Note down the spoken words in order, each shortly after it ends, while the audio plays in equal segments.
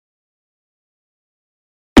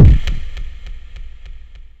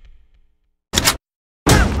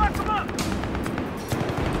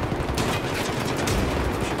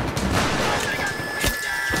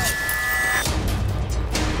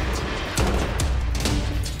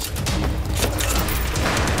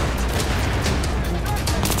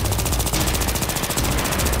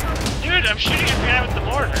shooting at the guy with the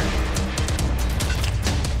mortar.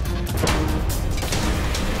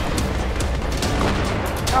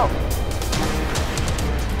 Oh.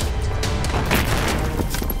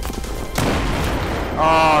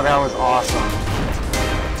 Oh, that was awesome.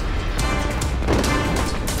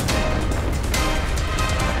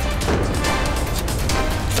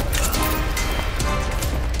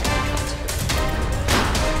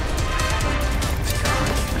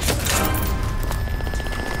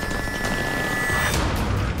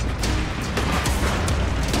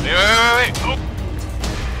 Wait. Oh.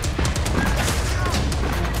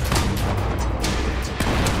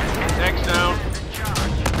 Next down.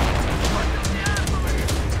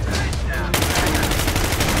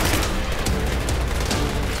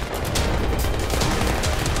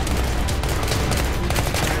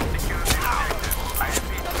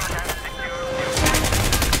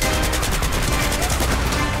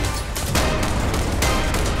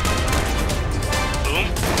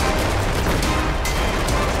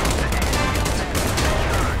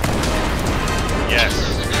 Yes.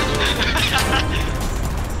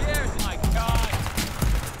 Here's my god.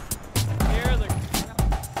 Here the.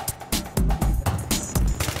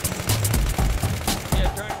 Yeah,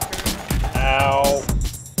 turn. Ow.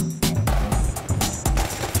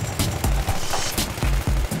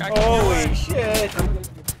 Holy shit.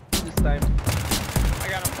 This time. I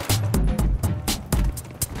got him.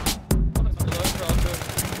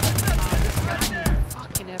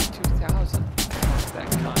 Fucking F2000. That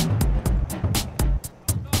cunt.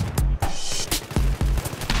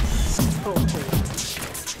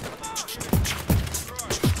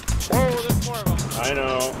 Oh, there's more of them. I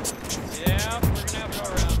know. Yeah, we're gonna have to go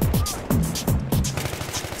around.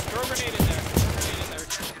 Throw a grenade in there.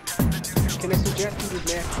 Can I suggest you did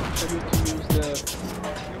that for you to use the...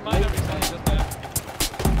 You might have decided just that.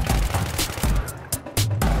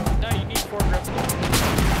 No, you need 4 grips.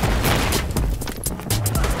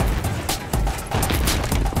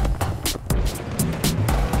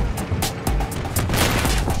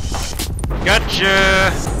 Gotcha!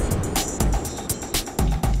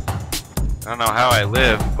 I don't know how I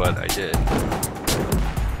live, but I did. Oh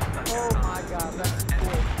my god, that's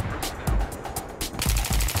cool.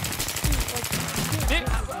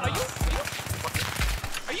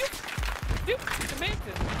 Are you? Dude,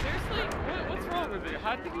 Mantis, seriously? What's wrong with it?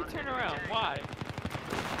 How did you turn around? Why?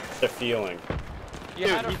 The feeling. You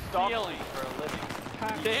had a he stalks feeling. me for a living.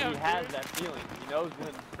 Damn, He has that feeling. He knows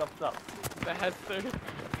when stuff's up. That's